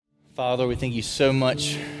Father, we thank you so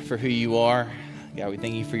much for who you are. God, we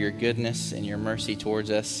thank you for your goodness and your mercy towards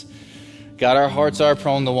us. God, our hearts are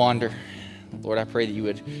prone to wander. Lord, I pray that you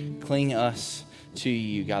would cling us to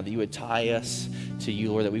you, God, that you would tie us to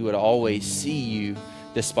you, Lord, that we would always see you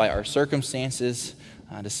despite our circumstances,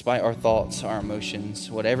 despite our thoughts, our emotions,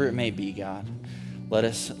 whatever it may be, God. Let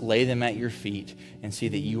us lay them at your feet and see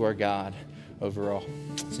that you are God over all.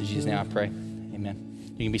 So in Jesus' name I pray.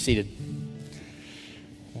 Amen. You can be seated.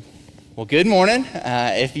 Well, good morning.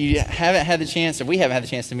 If we haven't had the chance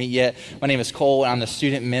to meet yet, my name is Cole, and I'm the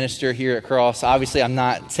student minister here at Cross. Obviously, I'm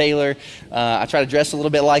not Taylor. I try to dress a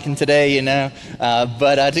little bit like him today,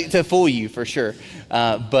 but to fool you for sure.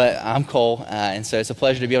 But I'm Cole, and so it's a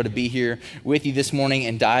pleasure to be able to be here with you this morning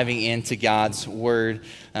and diving into God's Word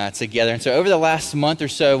together. And so over the last month or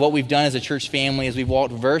so, what we've done as a church family is we've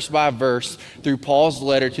walked verse by verse through Paul's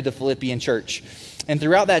letter to the Philippian church. And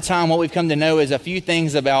throughout that time, what we've come to know is a few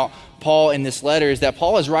things about Paul in this letter, is that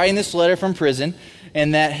Paul is writing this letter from prison,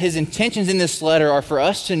 and that his intentions in this letter are for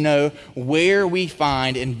us to know where we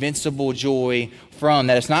find invincible joy from.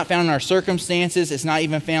 That it's not found in our circumstances, it's not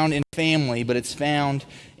even found in family, but it's found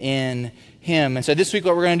in him. And so this week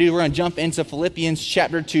what we're going to do, we're going to jump into Philippians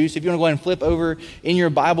chapter 2. So if you want to go ahead and flip over in your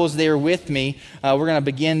Bibles there with me, we're going to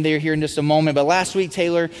begin there here in just a moment. But last week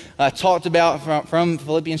Taylor talked about from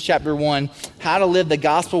Philippians chapter 1 how to live the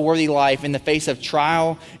gospel-worthy life in the face of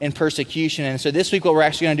trial and persecution. And so this week what we're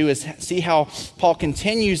actually going to do is see how Paul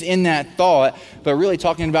continues in that thought, but really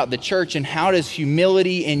talking about the church and how does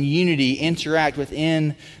humility and unity interact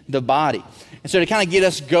within the body. And so to kind of get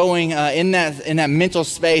us going in that mental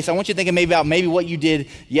space, I want you to think of maybe what you did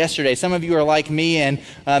yesterday. Some of you are like me, and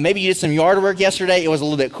maybe you did some yard work yesterday. It was a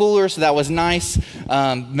little bit cooler, so that was nice.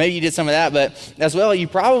 Maybe you did some of that, but as well, you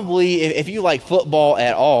probably, if you like football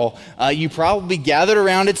at all, you probably gathered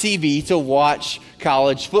around a TV to watch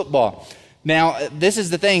college football. Now, this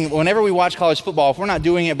is the thing. Whenever we watch college football, if we're not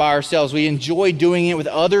doing it by ourselves, we enjoy doing it with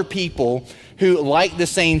other people who like the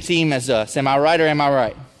same team as us. Am I right or am I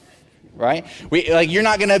right? Right? You're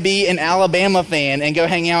not going to be an Alabama fan and go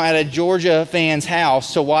hang out at a Georgia fan's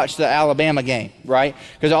house to watch the Alabama game, right?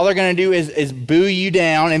 Because all they're going to do is boo you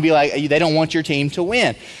down and be like, they don't want your team to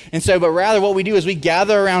win. And so, but rather what we do is we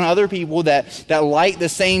gather around other people that like the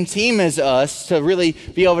same team as us to really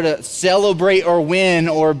be able to celebrate or win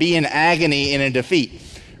or be in agony in a defeat,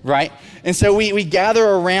 right? And so we gather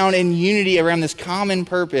around in unity around this common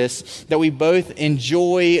purpose that we both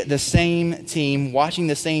enjoy the same team, watching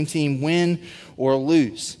the same team win or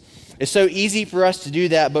lose. It's so easy for us to do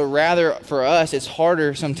that, but rather for us, it's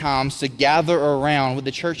harder sometimes to gather around what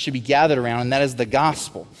the church should be gathered around, and that is the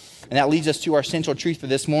gospel. And that leads us to our central truth for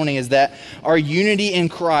this morning, is that our unity in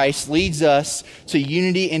Christ leads us to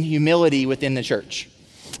unity and humility within the church.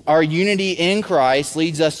 Our unity in Christ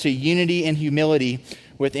leads us to unity and humility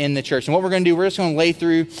within the church. And what we're going to do, we're just going to lay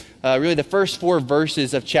through really the first 4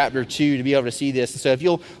 verses of chapter 2 to be able to see this. And so if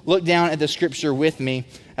you'll look down at the scripture with me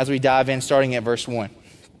as we dive in, starting at verse 1.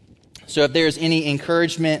 So if there's any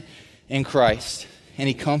encouragement in Christ,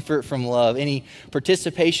 any comfort from love, any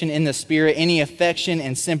participation in the Spirit, any affection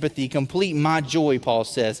and sympathy, complete my joy, Paul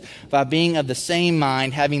says, by being of the same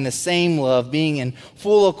mind, having the same love, being in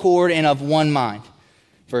full accord and of one mind.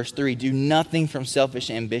 Verse 3, do nothing from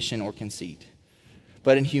selfish ambition or conceit,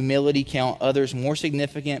 but in humility count others more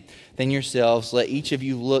significant than yourselves. Let each of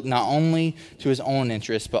you look not only to his own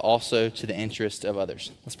interest, but also to the interest of others.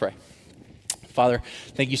 Let's pray. Father,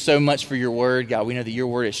 thank you so much for your word. God, we know that your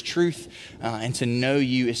word is truth, and to know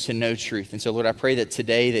you is to know truth. And so, Lord, I pray that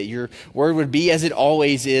today that your word would be as it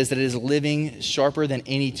always is, that it is living, sharper than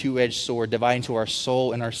any two-edged sword, dividing to our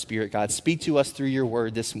soul and our spirit. God, speak to us through your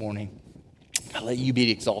word this morning. God, let you be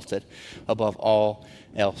exalted above all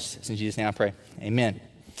else. It's in Jesus' name I pray. Amen.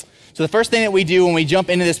 So the first thing that we do when we jump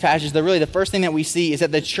into this passage, the first thing that we see is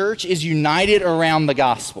that the church is united around the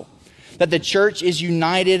gospel. That the church is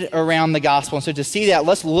united around the gospel. And so to see that,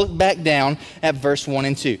 let's look back down at verse 1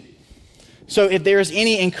 and 2. So if there's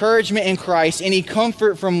any encouragement in Christ, any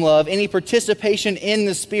comfort from love, any participation in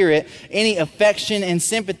the Spirit, any affection and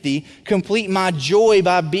sympathy, complete my joy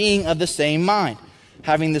by being of the same mind,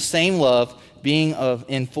 having the same love, being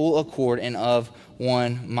in full accord and of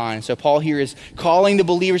one mind. So Paul here is calling the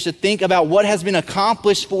believers to think about what has been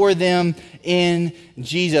accomplished for them in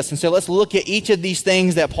Jesus. And so let's look at each of these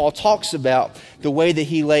things that Paul talks about, the way that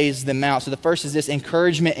he lays them out. So the first is this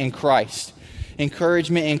encouragement in Christ.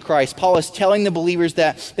 Encouragement in Christ. Paul is telling the believers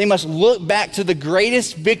that they must look back to the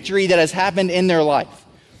greatest victory that has happened in their life.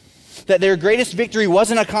 That their greatest victory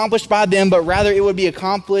wasn't accomplished by them, but rather it would be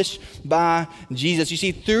accomplished by Jesus. You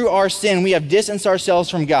see, through our sin, we have distanced ourselves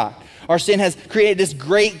from God. Our sin has created this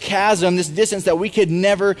great chasm, this distance that we could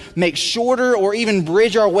never make shorter or even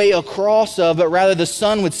bridge our way across of, but rather the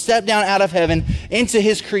Son would step down out of heaven into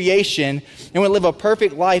his creation and would live a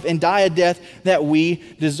perfect life and die a death that we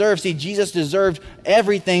deserve. See, Jesus deserved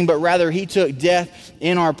everything, but rather he took death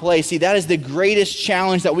in our place. See, that is the greatest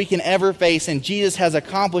challenge that we can ever face, and Jesus has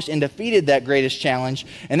accomplished and defeated that greatest challenge,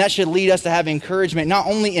 and that should lead us to have encouragement not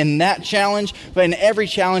only in that challenge, but in every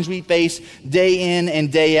challenge we face day in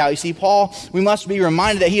and day out. You see, Paul, we must be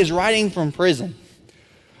reminded that he is writing from prison.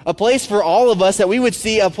 A place for all of us that we would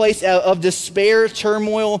see a place of despair,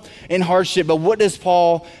 turmoil, and hardship. But what does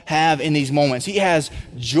Paul have in these moments? He has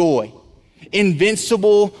joy.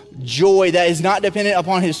 Invincible joy that is not dependent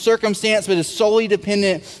upon his circumstance, but is solely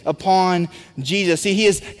dependent upon Jesus.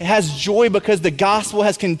 See, has joy because the gospel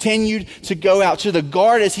has continued to go out to the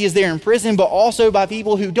guard as he is there in prison, but also by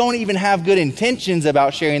people who don't even have good intentions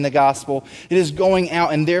about sharing the gospel. It is going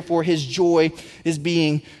out, and therefore his joy is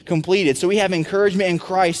being completed. So we have encouragement in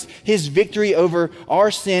Christ, his victory over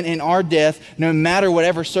our sin and our death, no matter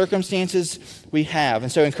whatever circumstances we have.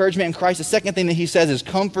 And so encouragement in Christ. The second thing that he says is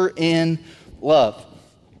comfort in love.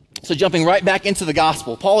 So jumping right back into the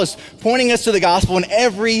gospel, Paul is pointing us to the gospel in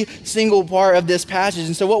every single part of this passage.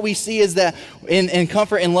 And so what we see is that in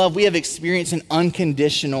comfort and love, we have experienced an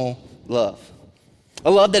unconditional love.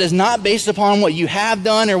 A love that is not based upon what you have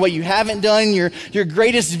done or what you haven't done, your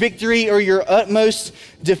greatest victory or your utmost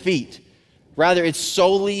defeat. Rather, it's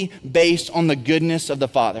solely based on the goodness of the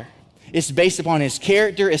Father. It's based upon his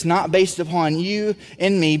character. It's not based upon you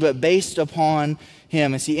and me, but based upon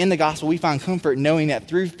him. And see, in the gospel, we find comfort knowing that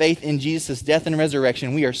through faith in Jesus' death and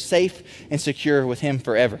resurrection, we are safe and secure with him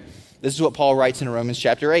forever. This is what Paul writes in Romans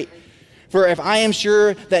chapter 8. For if I am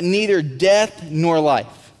sure that neither death nor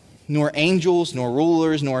life, nor angels, nor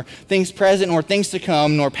rulers, nor things present, nor things to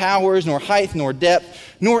come, nor powers, nor height, nor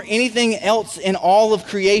depth, nor anything else in all of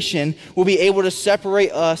creation will be able to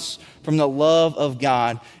separate us from the love of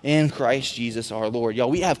God in Christ Jesus our Lord. Y'all,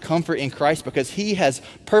 we have comfort in Christ because he has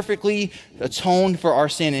perfectly atoned for our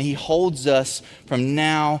sin, and he holds us from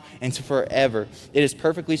now and to forever. It is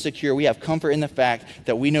perfectly secure. We have comfort in the fact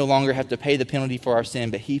that we no longer have to pay the penalty for our sin,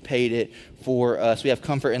 but he paid it for us. We have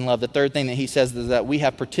comfort in love. The third thing that he says is that we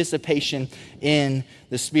have participation in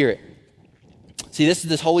the Spirit. See, this is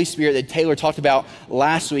this Holy Spirit that Taylor talked about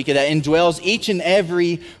last week that indwells each and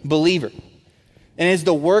every believer. And it is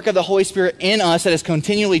the work of the Holy Spirit in us that is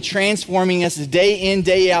continually transforming us day in,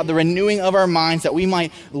 day out, the renewing of our minds that we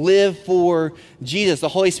might live for Jesus. The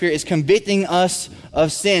Holy Spirit is convicting us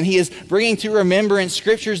of sin. He is bringing to remembrance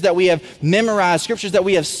scriptures that we have memorized, scriptures that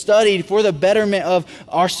we have studied for the betterment of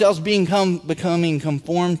ourselves becoming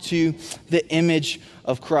conformed to the image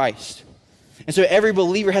of Christ. And so every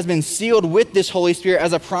believer has been sealed with this Holy Spirit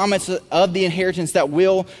as a promise of the inheritance that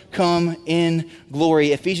will come in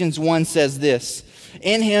glory. Ephesians 1 says this,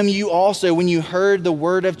 in him you also, when you heard the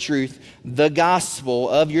word of truth, the gospel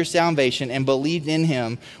of your salvation, and believed in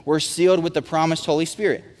him, were sealed with the promised Holy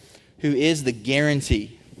Spirit, who is the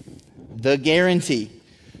guarantee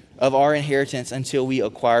of our inheritance until we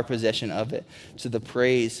acquire possession of it, to the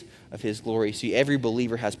praise of his glory. See, every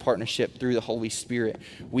believer has partnership through the Holy Spirit.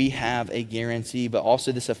 We have a guarantee, but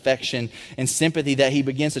also this affection and sympathy that he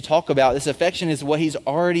begins to talk about. This affection is what he's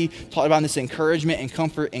already talked about in this encouragement and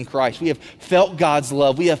comfort in Christ. We have felt God's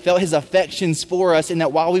love. We have felt his affections for us, and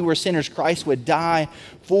that while we were sinners, Christ would die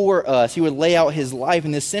for us. He would lay out his life,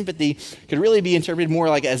 and this sympathy could really be interpreted more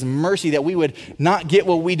like as mercy, that we would not get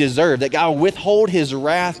what we deserve, that God would withhold his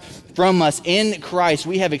wrath from us. In Christ,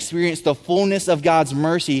 we have experienced the fullness of God's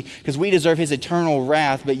mercy because we deserve his eternal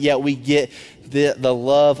wrath, but yet we get the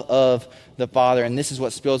love of the Father, and this is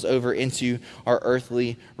what spills over into our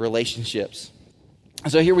earthly relationships.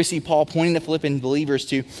 So here we see Paul pointing the Philippian believers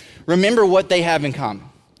to remember what they have in common,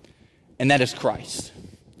 and that is Christ.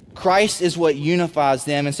 Christ is what unifies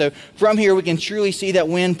them. And so from here, we can truly see that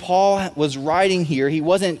when Paul was writing here, he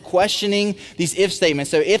wasn't questioning these if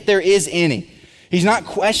statements. So if there is any, he's not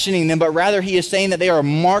questioning them, but rather he is saying that they are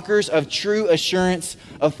markers of true assurance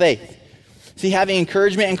of faith. See, having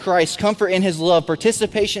encouragement in Christ, comfort in his love,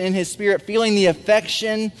 participation in his Spirit, feeling the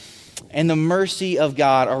affection and the mercy of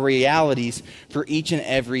God are realities for each and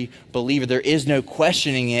every believer. There is no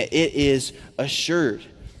questioning it. It is assured.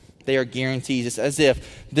 They are guarantees. It's as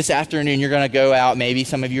if this afternoon you're going to go out. Maybe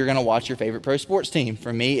some of you are going to watch your favorite pro sports team.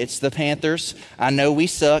 For me, it's the Panthers. I know we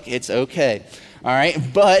suck. It's okay. All right.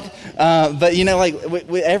 But you know, like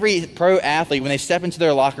with every pro athlete, when they step into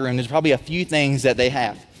their locker room, there's probably a few things that they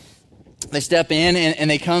have. They step in and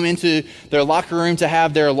they come into their locker room to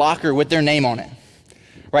have their locker with their name on it.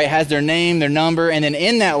 Right? It has their name, their number, and then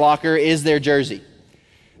in that locker is their jersey.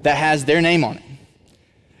 that has their name on it.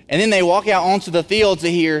 And then they walk out onto the field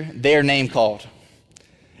to hear their name called.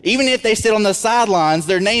 Even if they sit on the sidelines,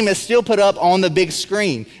 their name is still put up on the big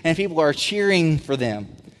screen, and people are cheering for them.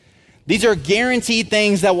 These are guaranteed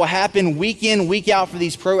things that will happen week in, week out for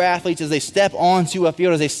these pro athletes as they step onto a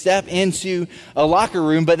field, as they step into a locker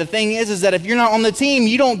room. But the thing is that if you're not on the team,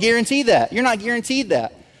 you don't guarantee that. You're not guaranteed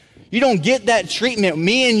that. You don't get that treatment.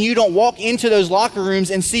 Me and you don't walk into those locker rooms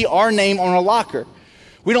and see our name on a locker.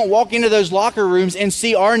 We don't walk into those locker rooms and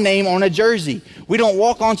see our name on a jersey. We don't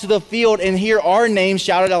walk onto the field and hear our name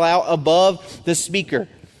shouted out above the speaker.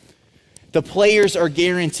 The players are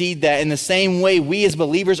guaranteed that. In the same way, we as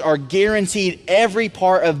believers are guaranteed every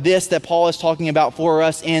part of this that Paul is talking about for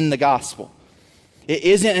us in the gospel. It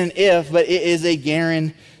isn't an if, but it is a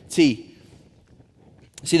guarantee.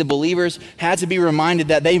 See, the believers had to be reminded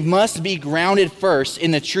that they must be grounded first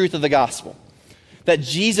in the truth of the gospel. That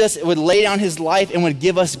Jesus would lay down his life and would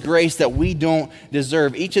give us grace that we don't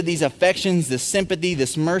deserve. Each of these affections, this sympathy,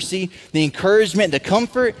 this mercy, the encouragement, the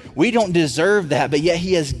comfort, we don't deserve that, but yet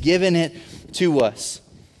he has given it to us.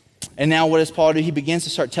 And now what does Paul do? He begins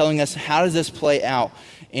to start telling us, how does this play out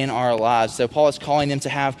in our lives? So Paul is calling them to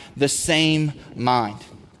have the same mind.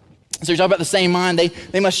 So we talk about the same mind.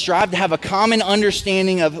 They must strive to have a common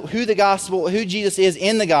understanding of who Jesus is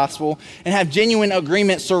in the gospel, and have genuine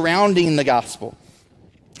agreement surrounding the gospel.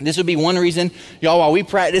 This would be one reason, y'all, while we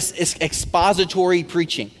practice expository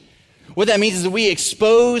preaching. What that means is that we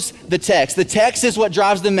expose the text. The text is what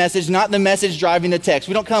drives the message, not the message driving the text.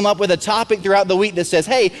 We don't come up with a topic throughout the week that says,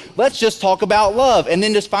 hey, let's just talk about love, and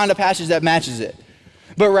then just find a passage that matches it.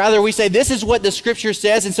 But rather we say, this is what the scripture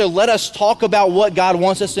says, and so let us talk about what God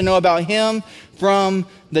wants us to know about him from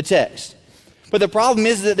the text. But the problem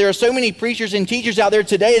is that there are so many preachers and teachers out there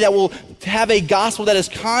today that will have a gospel that is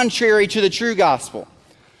contrary to the true gospel.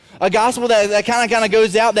 A gospel that kind of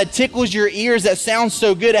goes out, that tickles your ears, that sounds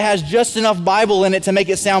so good, it has just enough Bible in it to make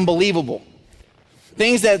it sound believable.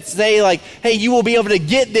 Things that say like, hey, you will be able to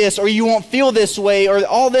get this, or you won't feel this way, or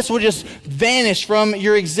all this will just vanish from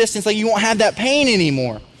your existence, like you won't have that pain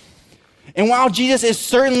anymore. And while Jesus is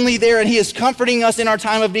certainly there and he is comforting us in our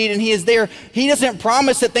time of need and he is there, he doesn't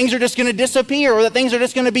promise that things are just going to disappear or that things are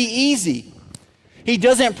just going to be easy. He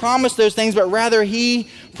doesn't promise those things, but rather he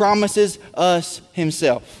promises us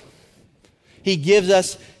himself. He gives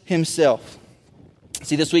us himself.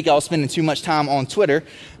 See, this week I was spending too much time on Twitter,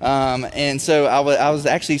 and so I was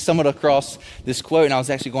actually stumbled across this quote, and I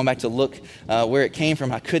was actually going back to look where it came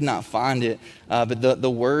from. I could not find it, but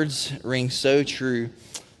the words ring so true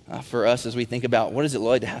for us as we think about what is it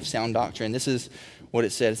like to have sound doctrine. This is what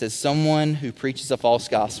it said. It says, someone who preaches a false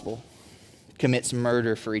gospel commits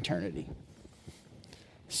murder for eternity.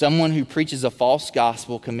 Someone who preaches a false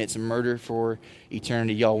gospel commits murder for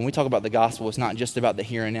eternity. Y'all, when we talk about the gospel, it's not just about the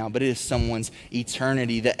here and now, but it is someone's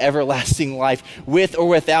eternity, the everlasting life with or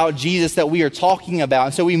without Jesus that we are talking about.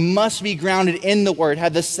 And so we must be grounded in the word,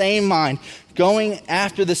 have the same mind, going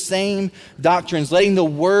after the same doctrines, letting the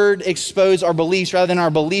word expose our beliefs rather than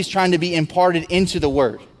our beliefs trying to be imparted into the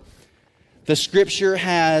word. The scripture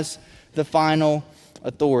has the final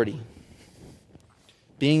authority.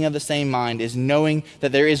 Being of the same mind is knowing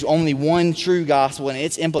that there is only one true gospel and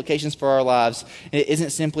its implications for our lives. It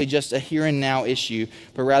isn't simply just a here and now issue,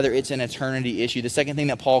 but rather it's an eternity issue. The second thing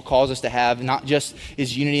that Paul calls us to have, not just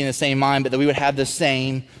is unity in the same mind, but that we would have the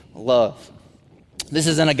same love. This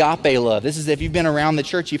is an agape love. This is, if you've been around the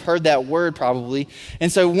church, you've heard that word probably.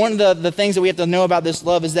 And so one of the things that we have to know about this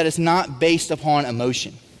love is that it's not based upon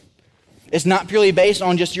emotion. It's not purely based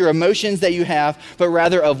on just your emotions that you have, but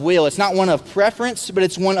rather of will. It's not one of preference, but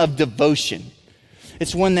it's one of devotion.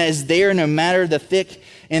 It's one that is there no matter the thick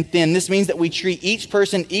and thin. This means that we treat each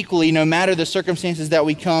person equally no matter the circumstances that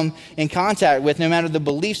we come in contact with, no matter the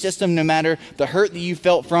belief system, no matter the hurt that you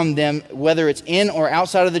felt from them, whether it's in or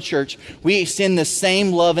outside of the church. We extend the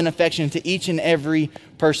same love and affection to each and every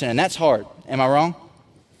person, and that's hard. Am I wrong?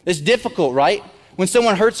 It's difficult, right? When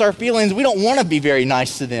someone hurts our feelings, we don't want to be very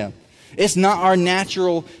nice to them. It's not our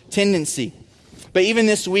natural tendency. But even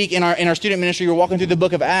this week in our student ministry, we're walking through the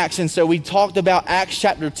book of Acts, and so we talked about Acts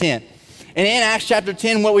chapter 10. And in Acts chapter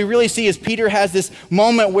 10, what we really see is Peter has this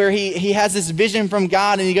moment where he has this vision from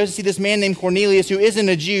God, and he goes to see this man named Cornelius who isn't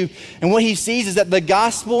a Jew. And what he sees is that in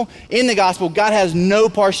the gospel, God has no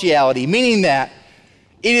partiality, meaning that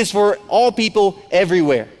it is for all people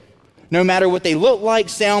everywhere. No matter what they look like,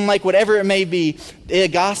 sound like, whatever it may be, the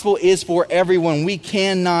gospel is for everyone. We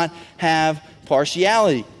cannot have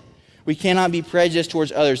partiality. We cannot be prejudiced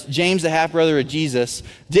towards others. James, the half-brother of Jesus,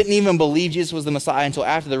 didn't even believe Jesus was the Messiah until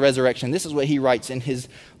after the resurrection. This is what he writes in his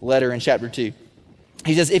letter in chapter 2.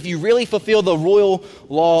 He says, if you really fulfill the royal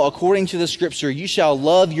law according to the scripture, you shall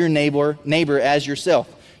love your neighbor as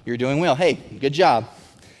yourself. You're doing well. Hey, good job.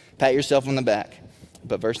 Pat yourself on the back.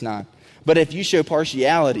 But verse 9, but if you show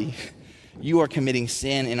partiality, you are committing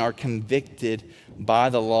sin and are convicted by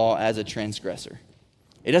the law as a transgressor.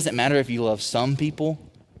 It doesn't matter if you love some people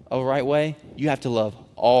the right way. You have to love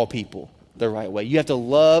all people the right way. You have to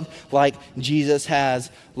love like Jesus has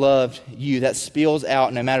loved you. That spills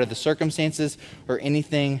out no matter the circumstances or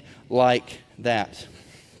anything like that.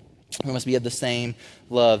 We must be of the same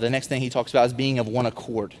love. The next thing he talks about is being of one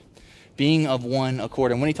accord. Being of one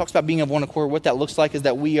accord. And when he talks about being of one accord, what that looks like is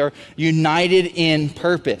that we are united in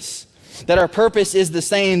purpose. That our purpose is the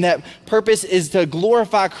same. That purpose is to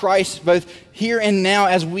glorify Christ both here and now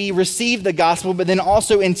as we receive the gospel, but then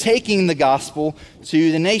also in taking the gospel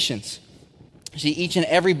to the nations. See, each and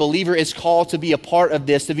every believer is called to be a part of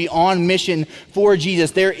this, to be on mission for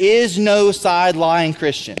Jesus. There is no sideline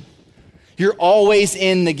Christian. You're always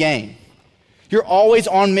in the game. You're always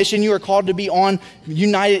on mission. You are called to be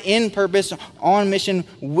united in purpose, on mission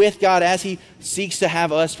with God as he seeks to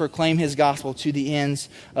have us proclaim his gospel to the ends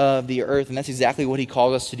of the earth. And that's exactly what he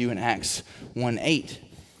calls us to do in Acts 1:8.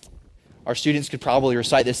 Our students could probably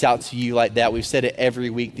recite this out to you like that. We've said it every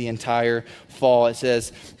week the entire fall. It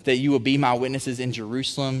says that you will be my witnesses in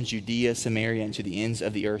Jerusalem, Judea, Samaria, and to the ends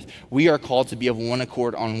of the earth. We are called to be of one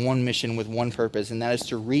accord on one mission with one purpose, and that is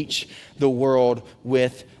to reach the world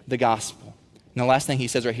with the gospel. And the last thing he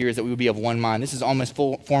says right here is that we would be of one mind. This is almost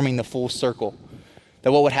forming the full circle.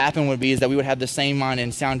 That what would happen would be is that we would have the same mind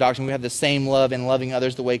and sound doctrine. We would have the same love and loving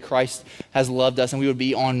others the way Christ has loved us, and we would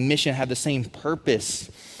be on mission, have the same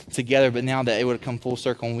purpose together, but now that it would come full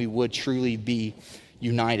circle and we would truly be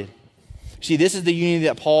united. See, this is the unity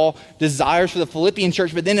that Paul desires for the Philippian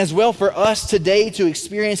church, but then as well for us today to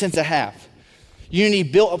experience and to have. Unity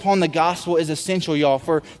built upon the gospel is essential, y'all,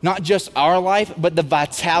 for not just our life, but the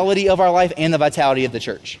vitality of our life and the vitality of the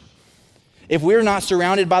church. If we're not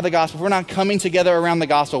surrounded by the gospel, if we're not coming together around the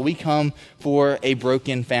gospel, we come for a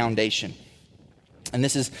broken foundation. And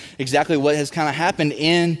this is exactly what has kind of happened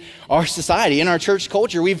in our society, in our church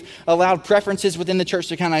culture. We've allowed preferences within the church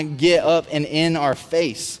to kind of get up and in our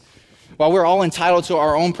face. While we're all entitled to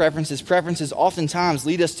our own preferences, preferences oftentimes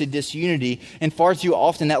lead us to disunity, and far too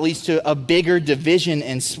often that leads to a bigger division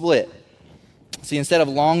and split. See, instead of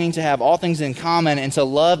longing to have all things in common and to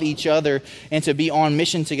love each other and to be on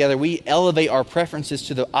mission together, we elevate our preferences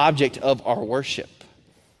to the object of our worship.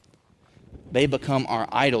 They become our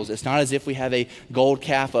idols. It's not as if we have a gold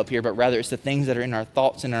calf up here, but rather it's the things that are in our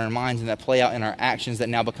thoughts and our minds and that play out in our actions that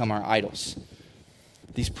now become our idols.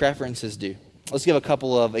 These preferences do. Let's give a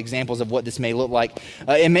couple of examples of what this may look like.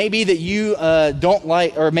 It may be that you don't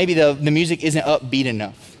like, or maybe the music isn't upbeat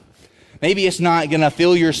enough. Maybe it's not going to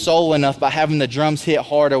fill your soul enough by having the drums hit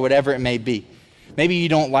hard or whatever it may be. Maybe you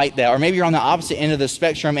don't like that. Or maybe you're on the opposite end of the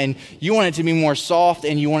spectrum and you want it to be more soft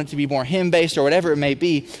and you want it to be more hymn-based or whatever it may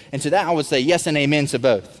be. And to that I would say yes and amen to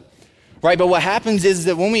both. Right? But what happens is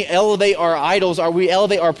that when we elevate our idols or we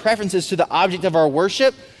elevate our preferences to the object of our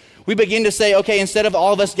worship, we begin to say, okay, instead of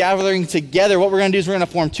all of us gathering together, what we're going to do is we're going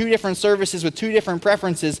to form two different services with two different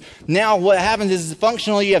preferences. Now what happens is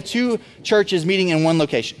functionally you have two churches meeting in one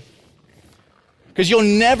location. Because you'll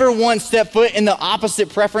never once step foot in the opposite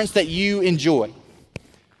preference that you enjoy.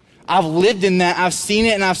 I've lived in that, I've seen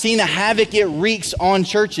it, and I've seen the havoc it wreaks on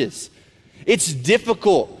churches. It's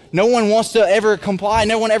difficult. No one wants to ever comply.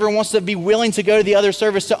 No one ever wants to be willing to go to the other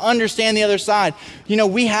service, to understand the other side. You know,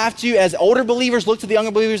 we have to, as older believers, look to the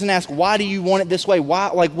younger believers and ask, why do you want it this way? Why?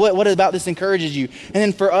 Like, what about this encourages you? And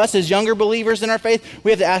then for us as younger believers in our faith,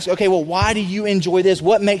 we have to ask, okay, well, why do you enjoy this?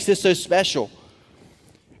 What makes this so special?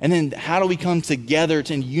 And then how do we come together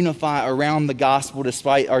to unify around the gospel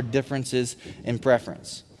despite our differences in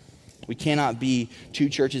preference? We cannot be two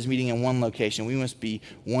churches meeting in one location. We must be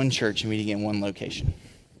one church meeting in one location.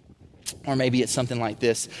 Or maybe it's something like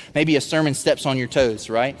this. Maybe a sermon steps on your toes,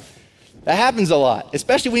 right? That happens a lot,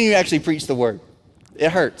 especially when you actually preach the word. It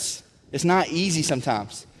hurts. It's not easy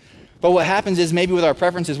sometimes. But what happens is maybe with our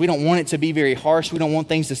preferences, we don't want it to be very harsh. We don't want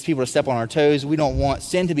people to step on our toes. We don't want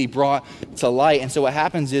sin to be brought to light. And so what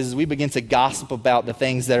happens is we begin to gossip about the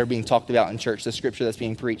things that are being talked about in church, the scripture that's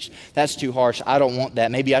being preached. That's too harsh. I don't want that.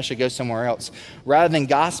 Maybe I should go somewhere else. Rather than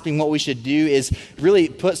gossiping, what we should do is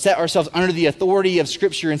really set ourselves under the authority of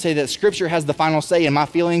scripture and say that scripture has the final say, and my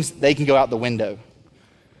feelings, they can go out the window.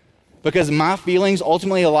 Because my feelings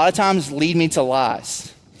ultimately a lot of times lead me to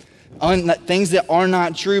lies. things that are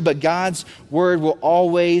not true, but God's word will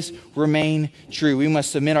always remain true. We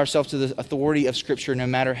must submit ourselves to the authority of Scripture no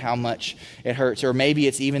matter how much it hurts. Or maybe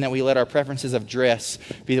it's even that we let our preferences of dress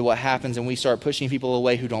be what happens, and we start pushing people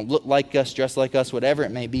away who don't look like us, dress like us, whatever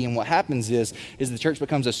it may be. And what happens is the church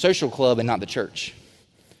becomes a social club and not the church.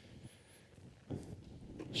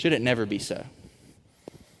 Should it never be so?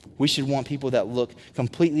 We should want people that look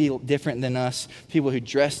completely different than us, people who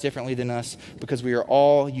dress differently than us, because we are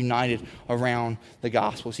all united around the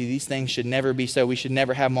gospel. See, these things should never be so. We should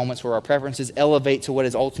never have moments where our preferences elevate to what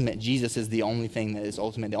is ultimate. Jesus is the only thing that is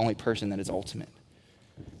ultimate, the only person that is ultimate,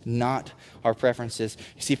 not our preferences.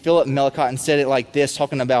 You see, Philip Melanchthon said it like this,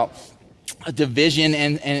 talking about a division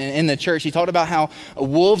in the church. He talked about how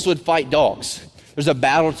wolves would fight dogs. There's a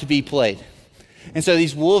battle to be played. And so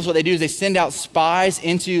these wolves, what they do is they send out spies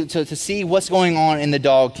to see what's going on in the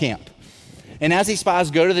dog camp. And as these spies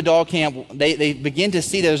go to the dog camp, they begin to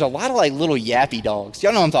see there's a lot of like little yappy dogs.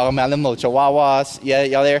 Y'all know what I'm talking about, them little chihuahuas. Yeah,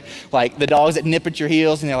 y'all there? Like the dogs that nip at your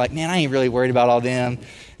heels, and they're like, man, I ain't really worried about all them.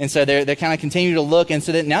 And so they're kind of continue to look, and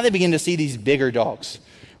so that now they begin to see these bigger dogs.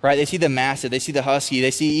 Right? They see the mastiff, they see the husky, they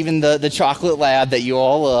see even the chocolate lab that you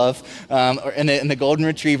all love, and the golden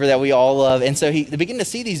retriever that we all love. And so they begin to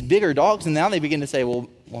see these bigger dogs, and now they begin to say, well,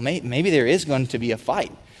 maybe there is going to be a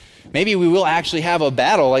fight. Maybe we will actually have a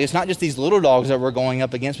battle. Like, it's not just these little dogs that we're going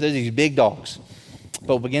up against, but there's these big dogs.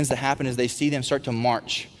 But what begins to happen is they see them start to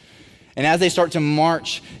march. And as they start to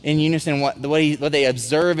march in unison, what they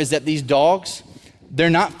observe is that these dogs, they're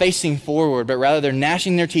not facing forward, but rather they're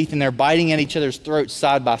gnashing their teeth and they're biting at each other's throats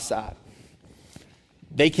side by side.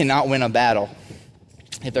 They cannot win a battle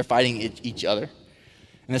if they're fighting each other.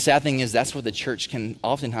 And the sad thing is that's what the church can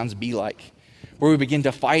oftentimes be like, where we begin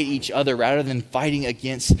to fight each other rather than fighting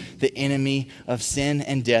against the enemy of sin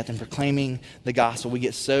and death and proclaiming the gospel. We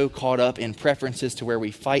get so caught up in preferences to where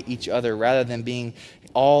we fight each other rather than being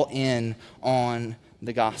all in on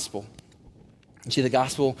the gospel. You see, the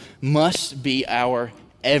gospel must be our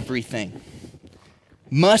everything.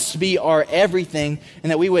 Must be our everything,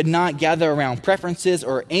 and that we would not gather around preferences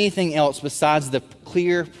or anything else besides the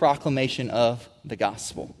clear proclamation of the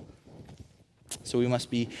gospel. So we must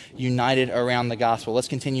be united around the gospel. Let's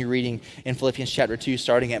continue reading in Philippians chapter 2,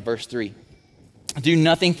 starting at verse 3. Do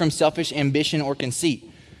nothing from selfish ambition or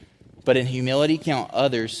conceit, but in humility count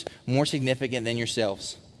others more significant than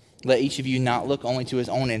yourselves. Let each of you not look only to his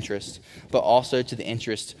own interest, but also to the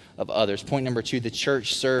interest of others. Point number 2, the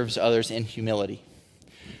church serves others in humility.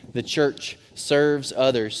 The church serves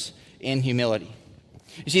others in humility.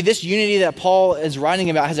 You see, this unity that Paul is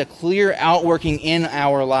writing about has a clear outworking in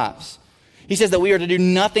our lives. He says that we are to do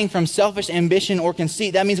nothing from selfish ambition or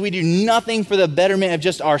conceit. That means we do nothing for the betterment of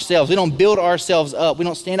just ourselves. We don't build ourselves up. We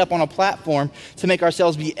don't stand up on a platform to make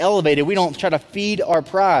ourselves be elevated. We don't try to feed our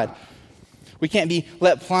pride. We can't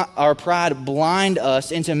let our pride blind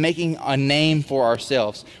us into making a name for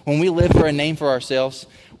ourselves. When we live for a name for ourselves,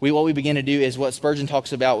 what we begin to do is what Spurgeon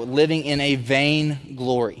talks about, living in a vain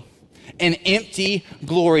glory. An empty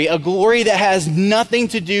glory, a glory that has nothing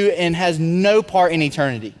to do and has no part in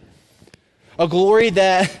eternity. A glory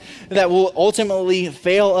that will ultimately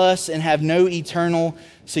fail us and have no eternal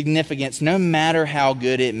significance, no matter how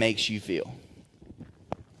good it makes you feel.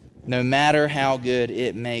 No matter how good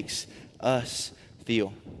it makes us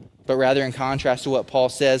feel. But rather, in contrast to what Paul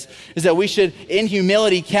says, is that we should, in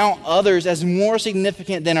humility, count others as more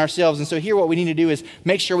significant than ourselves. And so here what we need to do is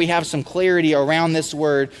make sure we have some clarity around this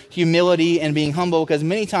word, humility and being humble, because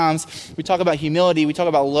many times we talk about humility, we talk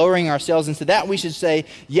about lowering ourselves. And to that we should say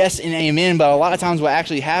yes and amen, but a lot of times what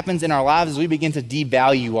actually happens in our lives is we begin to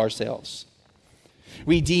devalue ourselves.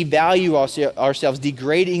 We devalue ourselves,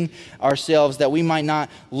 degrading ourselves that we might not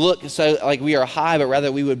look so like we are high, but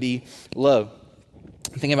rather we would be low.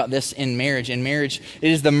 Think about this in marriage. In marriage,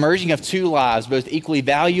 it is the merging of two lives, both equally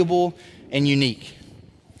valuable and unique.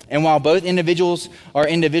 And while both individuals are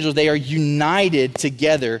individuals, they are united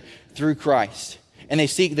together through Christ. And they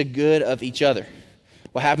seek the good of each other.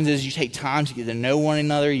 What happens is you take time to get to know one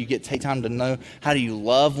another. You take time to know how do you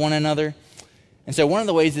love one another. And so one of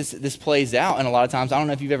the ways this plays out, and a lot of times, I don't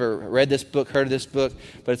know if you've ever read this book, heard of this book,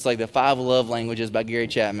 but it's like The 5 Love Languages by Gary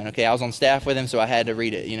Chapman. Okay, I was on staff with him, so I had to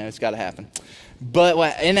read it. You know, it's got to happen.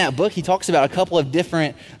 But in that book, he talks about a couple of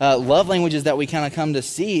different love languages that we kind of come to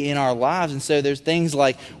see in our lives. And so there's things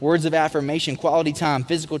like words of affirmation, quality time,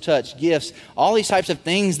 physical touch, gifts, all these types of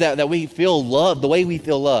things that we feel loved, the way we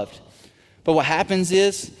feel loved. But what happens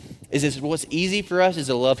is what's easy for us is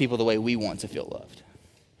to love people the way we want to feel loved.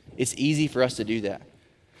 It's easy for us to do that,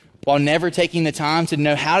 while never taking the time to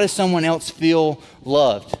know how does someone else feel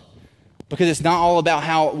loved. Because it's not all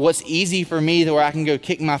about what's easy for me to where I can go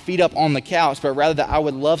kick my feet up on the couch, but rather that I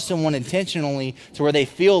would love someone intentionally to where they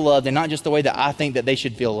feel loved, and not just the way that I think that they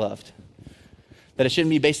should feel loved. That it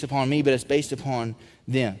shouldn't be based upon me, but it's based upon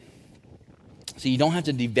them. So you don't have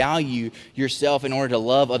to devalue yourself in order to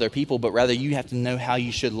love other people, but rather you have to know how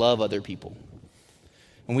you should love other people.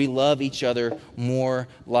 And we love each other more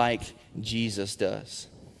like Jesus does.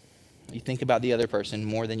 You think about the other person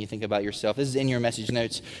more than you think about yourself. This is in your message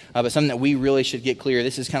notes, but something that we really should get clear.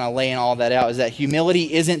 This is kind of laying all that out, is that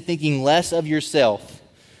humility isn't thinking less of yourself,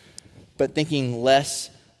 but thinking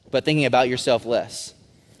about yourself less.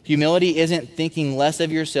 Humility isn't thinking less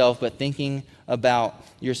of yourself, but thinking about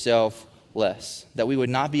yourself less. That we would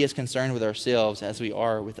not be as concerned with ourselves as we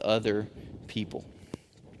are with other people.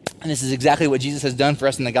 And this is exactly what Jesus has done for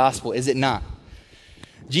us in the gospel, is it not?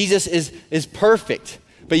 Jesus is perfect.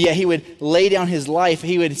 But yet he would lay down his life.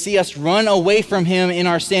 He would see us run away from him in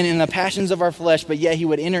our sin and the passions of our flesh, but yet he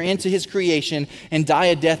would enter into his creation and die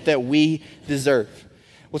a death that we deserve.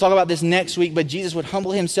 We'll talk about this next week, but Jesus would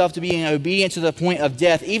humble himself to being obedient to the point of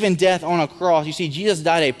death, even death on a cross. You see, Jesus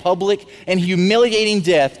died a public and humiliating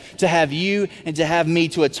death to have you and to have me,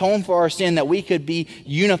 to atone for our sin, that we could be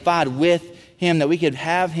unified with him, that we could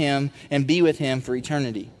have him and be with him for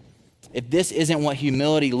eternity. If this isn't what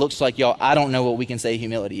humility looks like, y'all, I don't know what we can say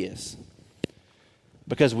humility is.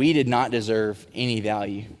 Because we did not deserve any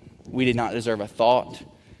value. We did not deserve a thought.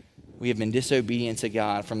 We have been disobedient to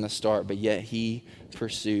God from the start, but yet he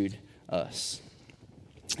pursued us.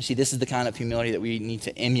 You see, this is the kind of humility that we need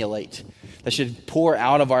to emulate, that should pour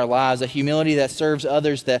out of our lives, a humility that serves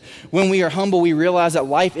others, that when we are humble, we realize that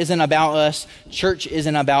life isn't about us, church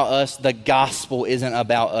isn't about us, the gospel isn't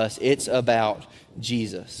about us, it's about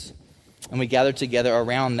Jesus. And we gather together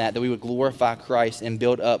around that we would glorify Christ and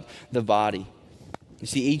build up the body. You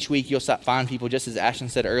see, each week you'll find people, just as Ashton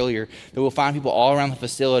said earlier, that we'll find people all around the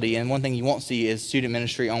facility. And one thing you won't see is student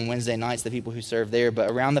ministry on Wednesday nights, the people who serve there. But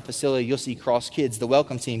around the facility, you'll see Cross Kids, the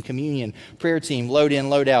welcome team, communion, prayer team, load in,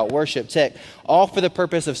 load out, worship, tech, all for the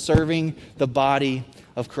purpose of serving the body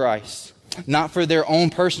of Christ. Not for their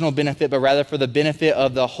own personal benefit, but rather for the benefit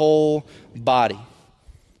of the whole body.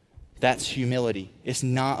 That's humility. It's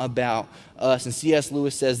not about us. And C.S.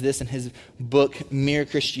 Lewis says this in his book, Mere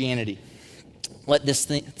Christianity. Let this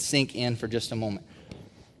sink in for just a moment.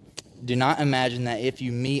 Do not imagine that if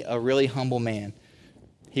you meet a really humble man,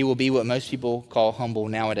 he will be what most people call humble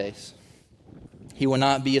nowadays. He will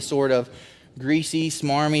not be a sort of greasy,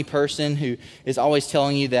 smarmy person who is always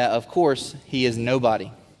telling you that, of course, he is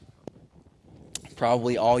nobody.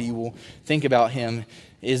 Probably all you will think about him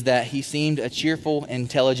is that he seemed a cheerful,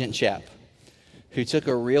 intelligent chap who took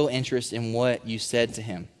a real interest in what you said to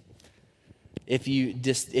him. If you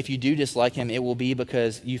do dislike him, it will be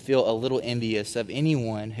because you feel a little envious of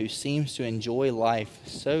anyone who seems to enjoy life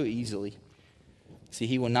so easily. See,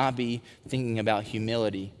 he will not be thinking about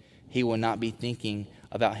humility. He will not be thinking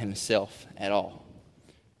about himself at all.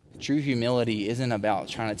 True humility isn't about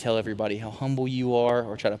trying to tell everybody how humble you are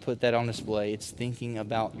or try to put that on display. It's thinking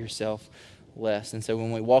about yourself less. And so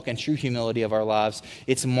when we walk in true humility of our lives,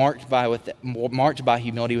 it's marked by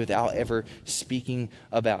humility without ever speaking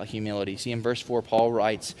about humility. See, in verse 4, Paul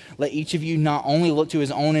writes, "Let each of you not only look to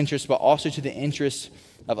his own interests, but also to the interests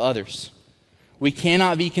of others." We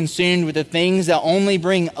cannot be consumed with the things that only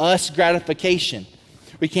bring us gratification.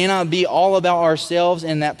 We cannot be all about ourselves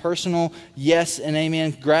and that personal yes and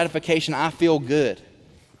amen gratification. I feel good.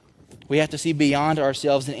 We have to see beyond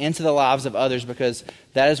ourselves and into the lives of others, because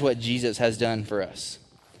that is what Jesus has done for us.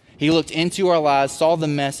 He looked into our lives, saw the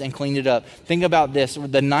mess, and cleaned it up. Think about this.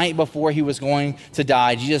 The night before he was going to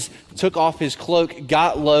die, Jesus took off his cloak,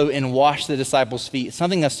 got low, and washed the disciples' feet,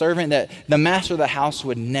 something a servant that the master of the house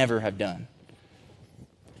would never have done.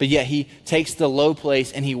 But yet he takes the low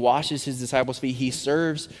place and he washes his disciples' feet. He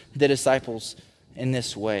serves the disciples in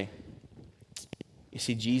this way. You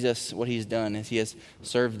see, Jesus, what he's done is he has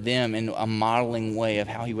served them in a modeling way of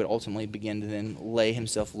how he would ultimately begin to then lay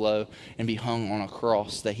himself low and be hung on a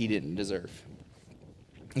cross that he didn't deserve.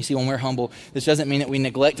 You see, when we're humble, this doesn't mean that we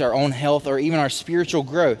neglect our own health or even our spiritual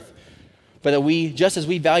growth, but that we, just as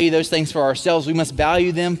we value those things for ourselves, we must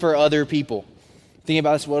value them for other people. Think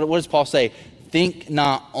about this. What does Paul say? Think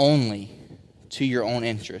not only to your own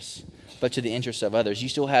interests, but to the interests of others. You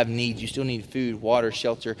still have needs. You still need food, water,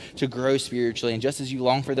 shelter to grow spiritually. And just as you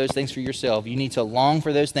long for those things for yourself, you need to long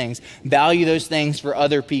for those things, value those things for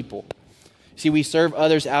other people. See, we serve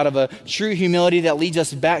others out of a true humility that leads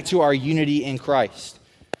us back to our unity in Christ.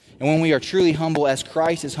 And when we are truly humble as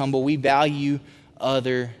Christ is humble, we value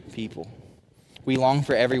other people. We long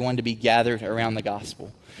for everyone to be gathered around the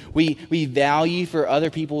gospel. We value for other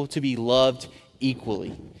people to be loved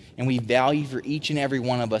equally. And we value for each and every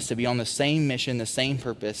one of us to be on the same mission, the same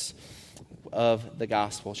purpose of the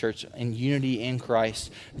gospel. Church, and unity in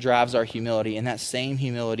Christ drives our humility, and that same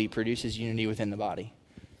humility produces unity within the body.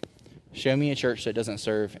 Show me a church that doesn't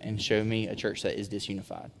serve, and show me a church that is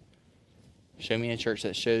disunified. Show me a church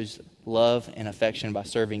that shows love and affection by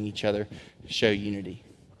serving each other. Show unity.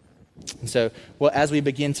 And so, as we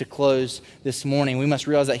begin to close this morning, we must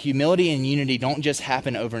realize that humility and unity don't just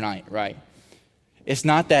happen overnight, right? It's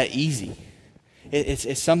not that easy.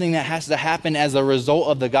 It's something that has to happen as a result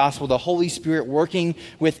of the gospel, the Holy Spirit working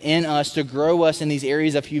within us to grow us in these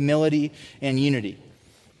areas of humility and unity.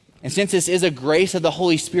 And since this is a grace of the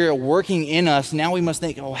Holy Spirit working in us, now we must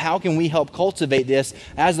think, how can we help cultivate this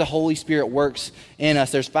as the Holy Spirit works in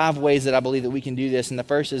us? There's 5 ways that I believe that we can do this. And the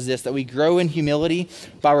first is this, that we grow in humility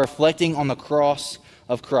by reflecting on the cross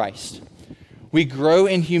of Christ. We grow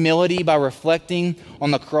in humility by reflecting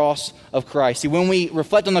on the cross of Christ. See, when we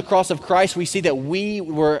reflect on the cross of Christ, we see that we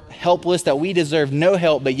were helpless, that we deserved no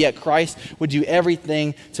help, but yet Christ would do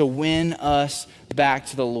everything to win us back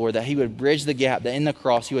to the Lord, that he would bridge the gap, that in the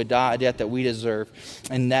cross he would die a death that we deserve.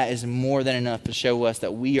 And that is more than enough to show us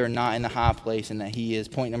that we are not in the high place and that he is.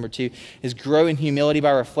 Point number 2 is grow in humility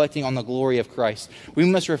by reflecting on the glory of Christ. We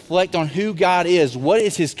must reflect on who God is. What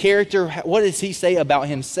is his character? What does he say about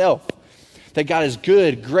himself? That God is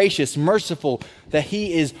good, gracious, merciful, that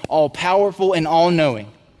he is all-powerful and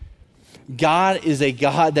all-knowing. God is a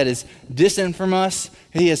God that is distant from us.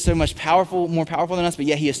 He is so much more powerful than us, but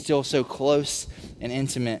yet he is still so close and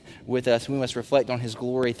intimate with us. We must reflect on his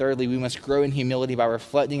glory. Thirdly, we must grow in humility by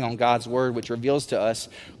reflecting on God's word, which reveals to us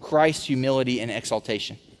Christ's humility and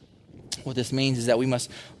exaltation. What this means is that we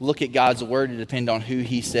must look at God's word to depend on who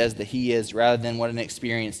he says that he is rather than what an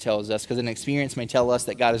experience tells us. Because an experience may tell us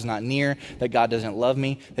that God is not near, that God doesn't love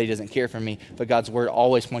me, that he doesn't care for me. But God's word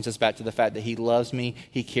always points us back to the fact that he loves me,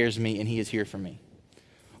 he cares me, and he is here for me.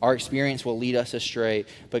 Our experience will lead us astray,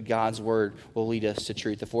 but God's word will lead us to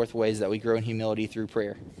truth. The 4th way is that we grow in humility through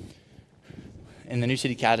prayer. In the New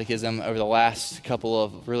City Catechism, over the last couple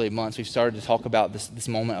of months, we've started to talk about this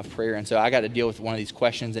moment of prayer. And so I got to deal with one of these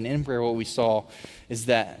questions. And in prayer, what we saw is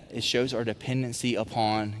that it shows our dependency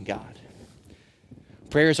upon God.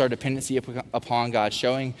 Prayer is our dependency upon God,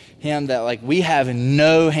 showing him that we have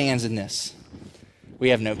no hands in this. We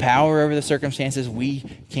have no power over the circumstances. We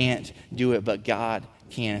can't do it, but God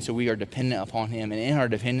can. And so we are dependent upon him. And in our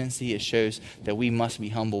dependency, it shows that we must be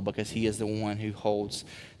humble because he is the one who holds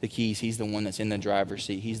the keys. He's the one that's in the driver's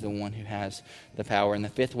seat. He's the one who has the power. And the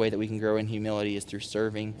 5th way that we can grow in humility is through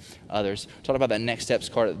serving others. Talk about that next steps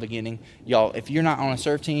card at the beginning. Y'all, if you're not on a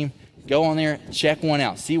serve team, go on there, check one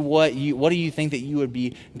out. See what do you think that you would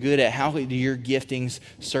be good at? How do your giftings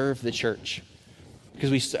serve the church?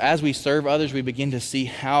 Because as we serve others, we begin to see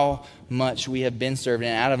how much we have been served.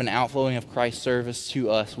 And out of an outflowing of Christ's service to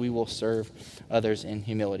us, we will serve others in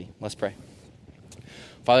humility. Let's pray.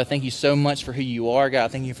 Father, thank you so much for who you are.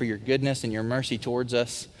 God, thank you for your goodness and your mercy towards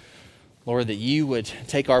us. Lord, that you would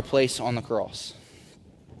take our place on the cross.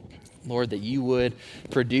 Lord, that you would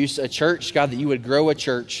produce a church. God, that you would grow a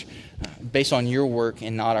church based on your work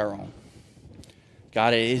and not our own.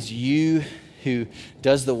 God, it is you who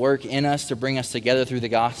does the work in us to bring us together through the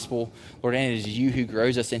gospel. Lord, and it is you who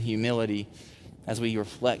grows us in humility as we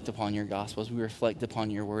reflect upon your gospel, as we reflect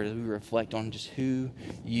upon your word, as we reflect on just who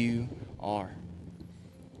you are.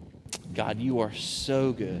 God, you are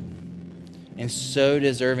so good and so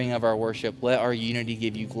deserving of our worship. Let our unity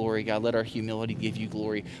give you glory, God. Let our humility give you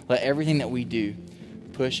glory. Let everything that we do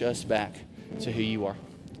push us back to who you are.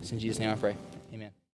 It's in Jesus' name I pray. Amen.